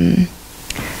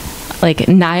like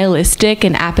nihilistic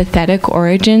and apathetic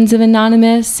origins of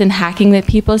Anonymous and hacking that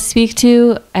people speak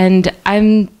to. And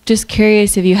I'm just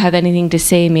curious if you have anything to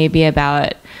say maybe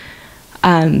about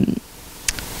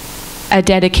a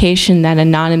dedication that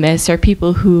Anonymous or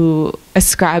people who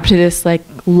ascribe to this like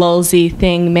lulzy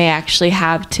thing may actually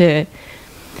have to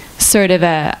sort of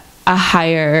a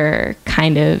higher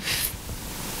kind of,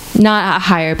 not a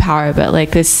higher power, but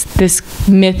like this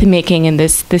myth making and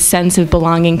this sense of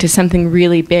belonging to something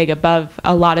really big above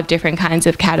a lot of different kinds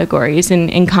of categories,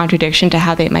 in contradiction to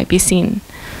how they might be seen.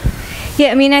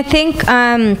 Yeah, I mean, I think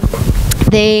a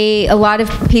lot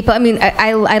of people, I mean,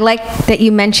 I like that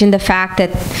you mentioned the fact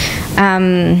that,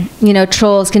 you know,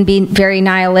 trolls can be very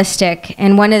nihilistic.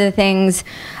 And one of the things,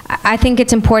 I think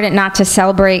it's important not to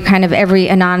celebrate kind of every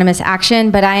anonymous action,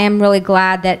 but I am really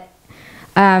glad that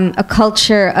a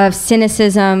culture of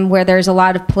cynicism where there's a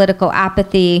lot of political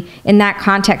apathy, in that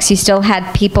context you still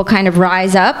had people kind of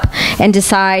rise up and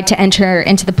decide to enter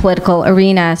into the political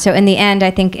arena. So in the end, I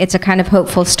think it's a kind of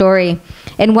hopeful story.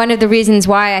 And one of the reasons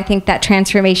why I think that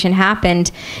transformation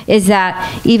happened is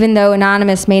that even though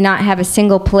Anonymous may not have a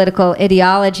single political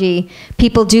ideology,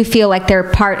 people do feel like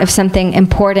they're part of something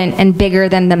important and bigger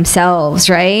than themselves,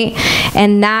 right?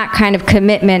 And that kind of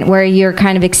commitment where you're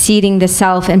kind of exceeding the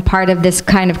self and part of this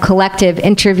kind of collective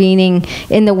intervening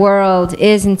in the world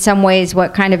is in some ways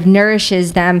what kind of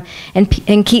nourishes them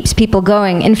and keeps people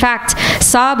going. In fact,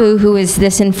 Sabu, who is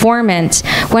this informant,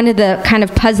 one of the kind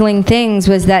of puzzling things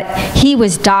was that he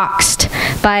was doxxed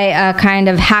by a kind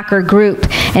of hacker group,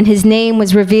 and his name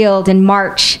was revealed in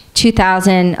March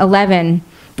 2011,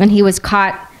 and he was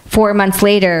caught 4 months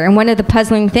later. And one of the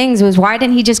puzzling things was, why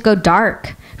didn't he just go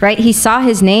dark, right? He saw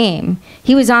his name.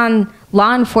 He was on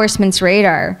law enforcement's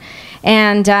radar.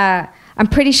 And I'm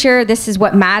pretty sure this is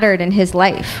what mattered in his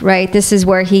life, right? This is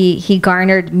where he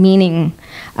garnered meaning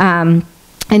in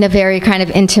a very kind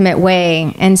of intimate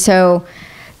way. And so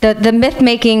the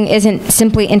myth-making isn't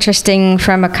simply interesting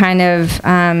from a kind of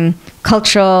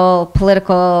cultural,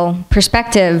 political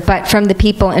perspective, but from the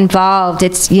people involved,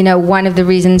 it's, you know, one of the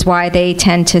reasons why they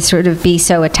tend to sort of be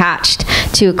so attached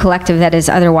to a collective that is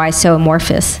otherwise so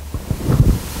amorphous.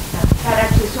 That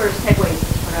actually sort of segues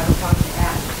into what I was going to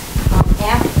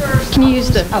ask. Can you use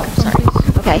the... Oh, sorry.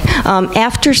 Okay.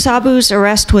 After Sabu's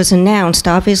arrest was announced,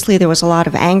 obviously there was a lot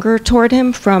of anger toward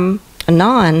him from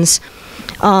Anons.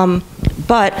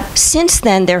 But since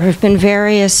then, there have been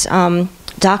various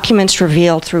documents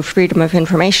revealed through Freedom of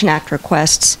Information Act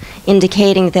requests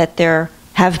indicating that there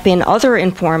have been other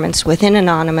informants within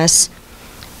Anonymous.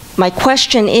 My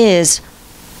question is,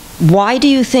 why do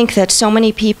you think that so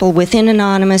many people within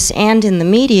Anonymous and in the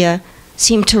media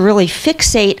seem to really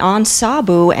fixate on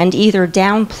Sabu and either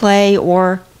downplay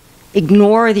or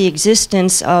ignore the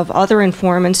existence of other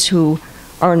informants who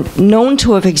are known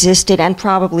to have existed and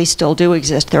probably still do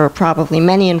exist? There are probably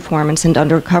many informants and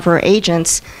undercover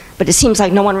agents, but it seems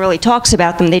like no one really talks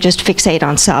about them. They just fixate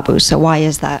on Sabu. So why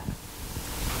is that?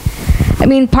 I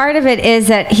mean, part of it is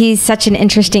that he's such an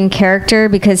interesting character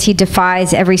because he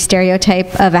defies every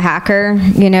stereotype of a hacker.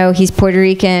 You know, he's Puerto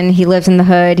Rican, he lives in the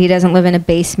hood, he doesn't live in a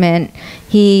basement,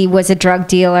 he was a drug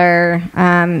dealer.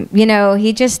 You know,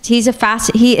 he is a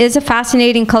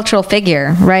fascinating cultural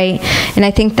figure, right? And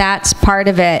I think that's part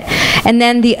of it. And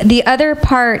then the other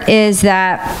part is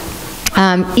that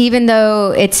even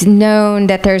though it's known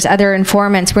that there's other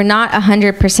informants, we're not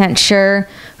 100% sure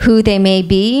who they may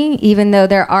be, even though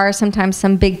there are sometimes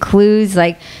some big clues,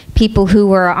 like people who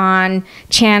were on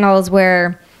channels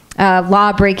where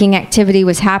law-breaking activity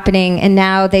was happening, and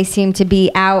now they seem to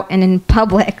be out and in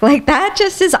public. Like, that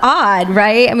just is odd,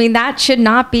 right? I mean, that should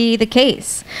not be the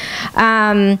case.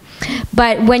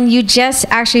 But when you just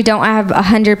actually don't have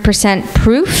 100%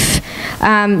 proof,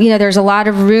 you know, there's a lot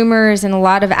of rumors and a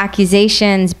lot of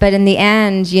accusations, but in the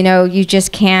end, you know, you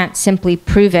just can't simply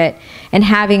prove it. And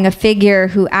having a figure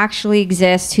who actually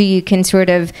exists, who you can sort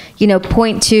of, you know,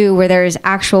 point to where there's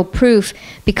actual proof,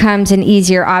 becomes an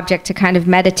easier object to kind of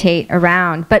meditate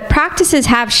around. But practices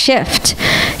have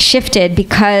shifted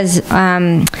because,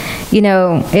 you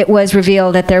know, it was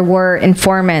revealed that there were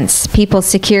informants. People's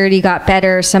security got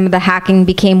better, some of the hacking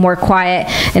became more quiet,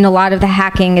 and a lot of the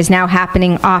hacking is now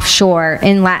happening offshore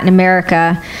in Latin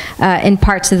America, in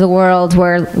parts of the world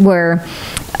where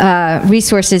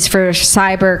resources for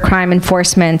cyber crime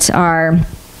enforcement are,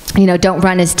 you know, don't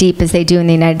run as deep as they do in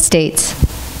the United States.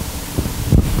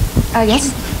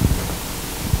 Yes?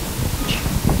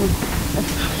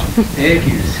 Thank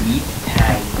you, sweet.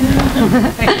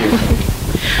 Thank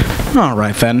you. All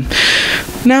right, then.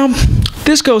 Now,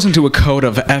 this goes into a code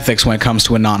of ethics when it comes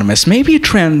to Anonymous. Maybe it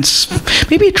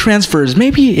transfers,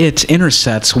 maybe it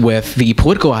intersects with the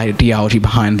political ideology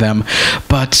behind them,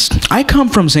 but I come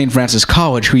from St. Francis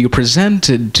College, who you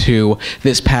presented to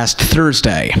this past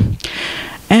Thursday.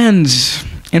 And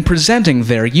in presenting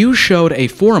there, you showed a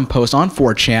forum post on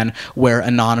 4chan where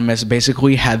Anonymous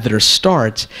basically had their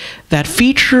start that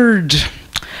featured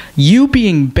you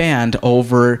being banned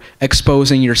over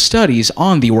exposing your studies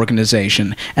on the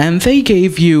organization, and they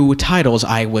gave you titles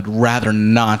I would rather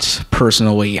not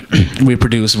personally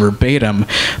reproduce verbatim,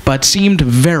 but seemed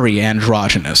very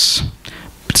androgynous.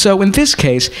 So in this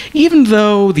case, even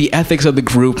though the ethics of the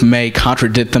group may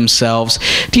contradict themselves,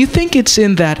 do you think it's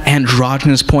in that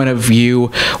androgynous point of view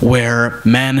where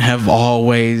men have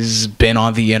always been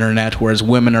on the internet, whereas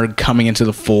women are coming into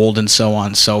the fold and so on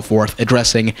and so forth,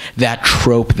 addressing that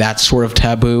trope, that sort of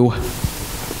taboo?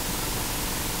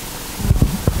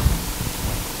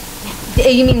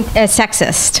 You mean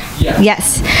sexist? Yeah.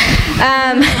 Yes.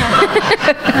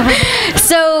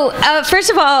 So first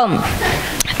of all,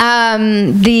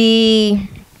 the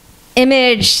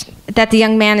image that the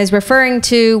young man is referring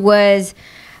to was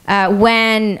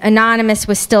when Anonymous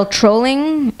was still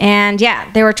trolling, and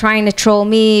yeah, they were trying to troll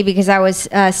me because I was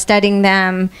studying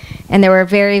them, and there were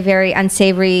very, very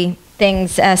unsavory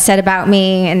things said about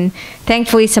me, and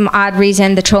thankfully some odd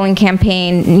reason the trolling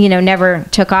campaign, you know, never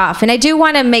took off. And I do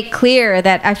want to make clear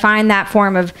that I find that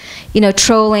form of, you know,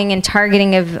 trolling and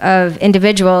targeting of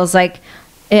individuals like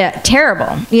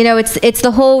terrible. You know, it's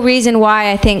the whole reason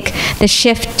why I think the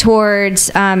shift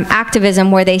towards activism,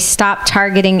 where they stop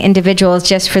targeting individuals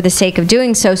just for the sake of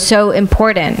doing so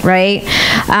important, right?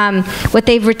 What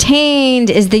they've retained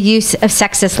is the use of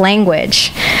sexist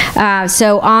language.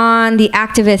 So on the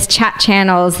activist chat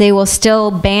channels, they will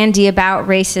still bandy about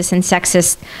racist and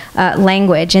sexist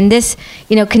language, and this,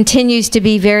 you know, continues to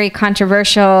be very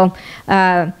controversial.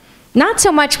 Not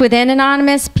so much within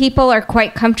Anonymous. People are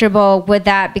quite comfortable with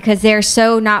that because they're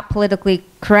so not politically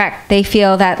correct. They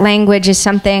feel that language is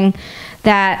something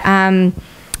that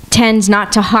tends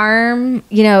not to harm.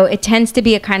 You know, it tends to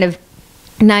be a kind of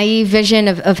naive vision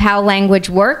of how language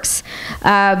works,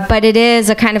 but it is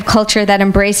a kind of culture that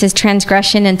embraces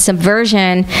transgression and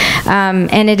subversion,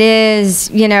 and it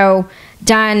is, you know,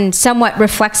 done somewhat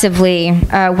reflexively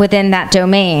within that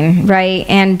domain, right?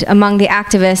 And among the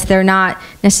activists, they're not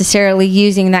necessarily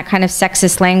using that kind of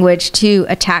sexist language to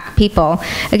attack people.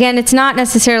 Again, it's not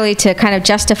necessarily to kind of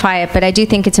justify it, but I do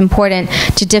think it's important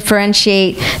to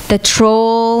differentiate the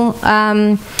troll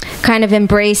kind of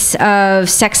embrace of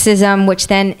sexism, which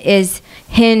then is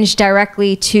hinged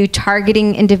directly to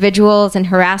targeting individuals and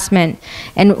harassment,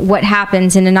 and what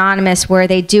happens in Anonymous, where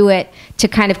they do it to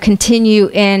kind of continue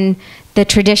in the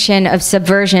tradition of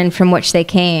subversion from which they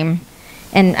came.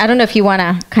 And I don't know if you want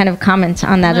to kind of comment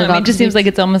on that at all. It just seems like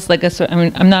it's almost like I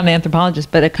mean, I'm not an anthropologist,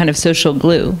 but a kind of social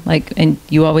glue. Like, and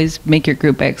you always make your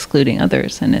group by excluding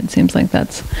others, and it seems like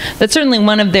that's certainly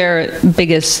one of their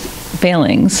biggest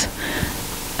failings.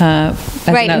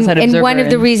 Right, and one of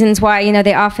the reasons why, you know,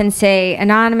 they often say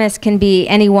anonymous can be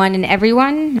anyone and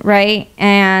everyone, right?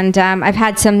 And I've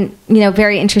had some, you know,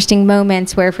 very interesting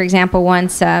moments where, for example,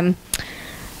 once an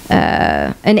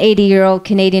 80-year-old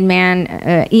Canadian man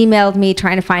emailed me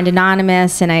trying to find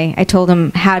Anonymous, and I told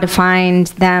him how to find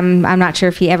them. I'm not sure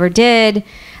if he ever did.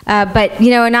 But, you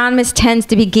know, Anonymous tends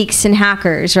to be geeks and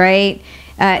hackers, right?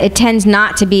 It tends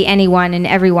not to be anyone and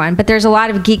everyone, but there's a lot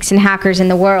of geeks and hackers in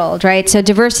the world, right? So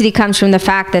diversity comes from the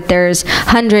fact that there's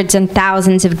hundreds and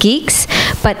thousands of geeks,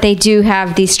 but they do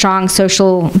have these strong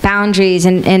social boundaries,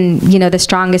 and you know, the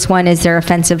strongest one is their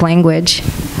offensive language.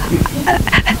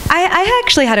 I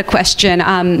actually had a question.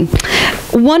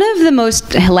 One of the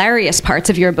most hilarious parts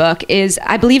of your book is,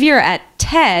 I believe you're at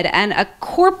TED, and a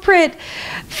corporate,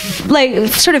 like,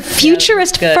 sort of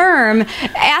futurist firm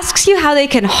asks you how they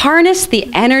can harness the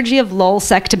energy of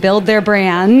lolsec to build their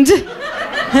brand.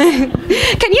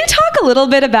 Can you talk a little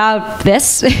bit about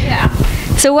this? Yeah.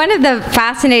 So one of the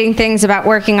fascinating things about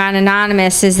working on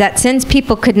Anonymous is that since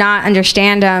people could not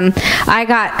understand them, I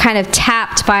got kind of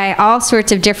tapped by all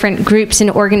sorts of different groups and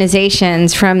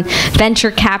organizations, from venture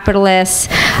capitalists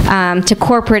to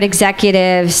corporate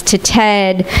executives to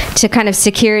TED to kind of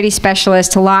security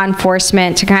specialists to law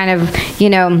enforcement to kind of, you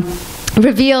know,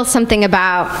 reveal something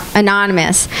about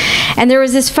Anonymous. And there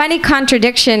was this funny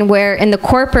contradiction where in the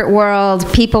corporate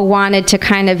world, people wanted to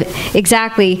kind of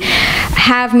exactly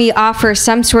have me offer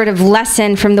some sort of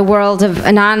lesson from the world of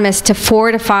Anonymous to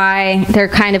fortify their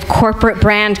kind of corporate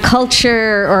brand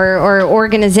culture or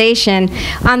organization.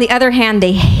 On the other hand,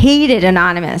 they hated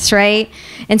Anonymous, right?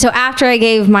 And so after I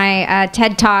gave my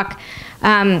TED Talk,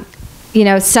 you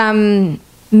know, some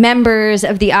members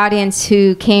of the audience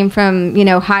who came from, you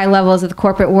know, high levels of the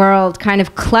corporate world kind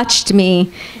of clutched me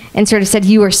and sort of said,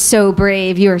 "You are so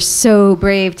brave. You are so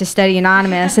brave to study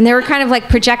Anonymous." And they were kind of like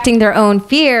projecting their own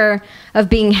fear of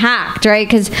being hacked, right?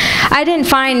 Because I didn't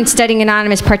find studying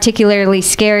Anonymous particularly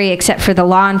scary, except for the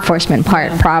law enforcement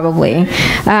part, probably.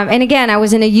 And again, I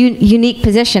was in a unique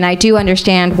position. I do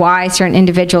understand why certain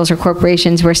individuals or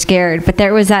corporations were scared, but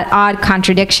there was that odd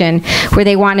contradiction where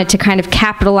they wanted to kind of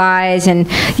capitalize and,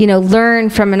 you know, learn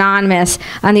from Anonymous.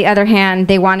 On the other hand,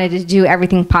 they wanted to do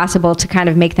everything possible to kind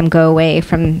of make them go away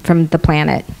from the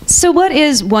planet. So what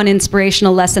is one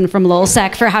inspirational lesson from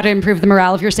lolsec for how to improve the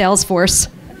morale of your sales force?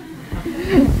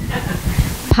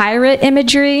 Pirate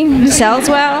imagery sells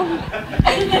well.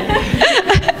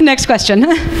 Next question.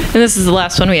 And this is the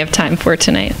last one we have time for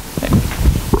tonight.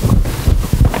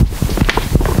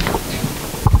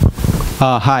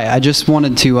 Hi, I just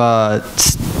wanted to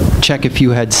check if you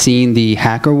had seen the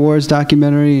Hacker Wars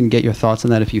documentary and get your thoughts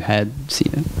on that if you had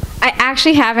seen it. I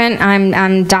actually haven't.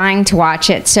 I'm dying to watch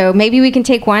it. So maybe we can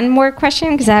take one more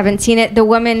question because I haven't seen it. The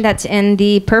woman that's in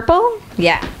the purple?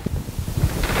 Yeah.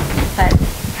 But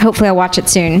hopefully I'll watch it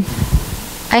soon.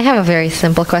 I have a very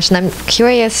simple question. I'm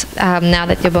curious, now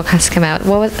that your book has come out,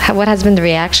 what has been the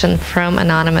reaction from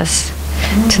Anonymous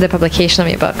to the publication of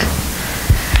your book?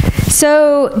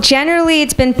 So generally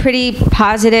it's been pretty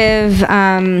positive.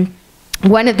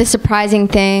 One of the surprising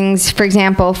things, for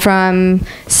example, from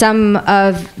some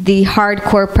of the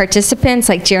hardcore participants,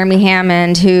 like Jeremy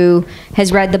Hammond, who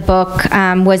has read the book,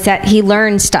 was that he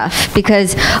learned stuff.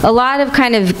 Because a lot of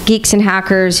kind of geeks and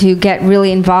hackers who get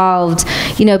really involved,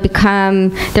 you know, become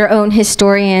their own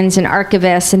historians and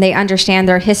archivists, and they understand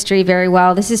their history very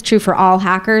well. This is true for all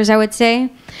hackers, I would say.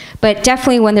 But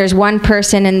definitely when there's one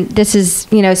person, and this is,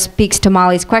 you know, speaks to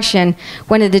Molly's question,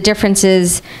 one of the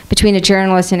differences between a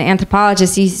journalist and an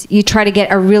anthropologist is you try to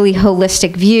get a really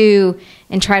holistic view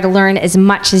and try to learn as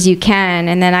much as you can.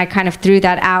 And then I kind of threw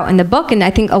that out in the book, and I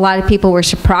think a lot of people were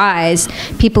surprised,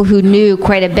 people who knew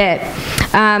quite a bit.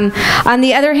 On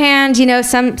the other hand, you know,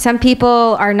 some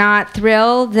people are not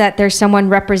thrilled that there's someone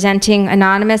representing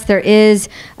Anonymous. There is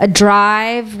a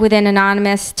drive within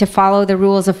Anonymous to follow the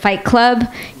rules of Fight Club.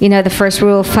 You know, the first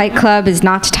rule of Fight Club is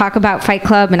not to talk about Fight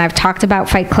Club, and I've talked about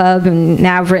Fight Club, and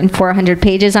now I've written 400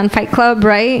 pages on Fight Club,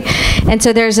 right? And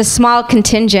so there's a small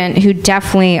contingent who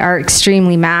definitely are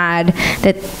extremely mad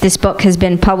that this book has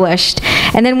been published.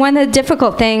 And then one of the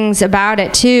difficult things about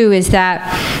it, too, is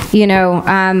that, you know,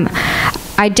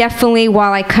 I definitely,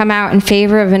 while I come out in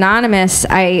favor of Anonymous,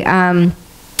 I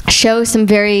show some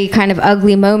very kind of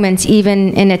ugly moments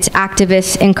even in its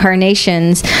activist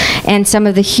incarnations and some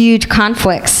of the huge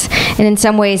conflicts. And in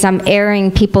some ways I'm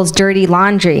airing people's dirty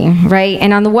laundry, right?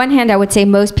 And on the one hand, I would say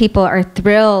most people are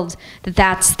thrilled that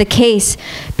that's the case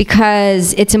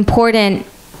because it's important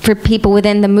for people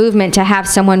within the movement to have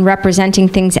someone representing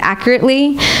things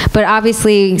accurately. But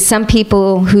obviously some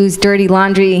people whose dirty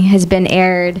laundry has been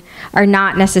aired are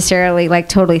not necessarily like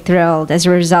totally thrilled as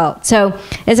a result. So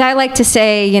as I like to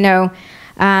say, you know,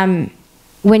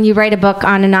 when you write a book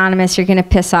on Anonymous, you're gonna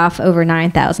piss off over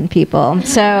 9,000 people.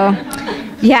 So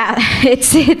yeah,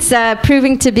 it's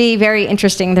proving to be very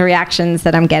interesting, the reactions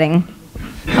that I'm getting.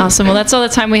 Awesome. Well, that's all the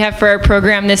time we have for our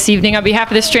program this evening. On behalf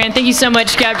of the Strand, thank you so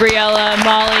much, Gabriella,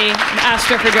 Molly, and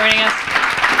Astra, for joining us.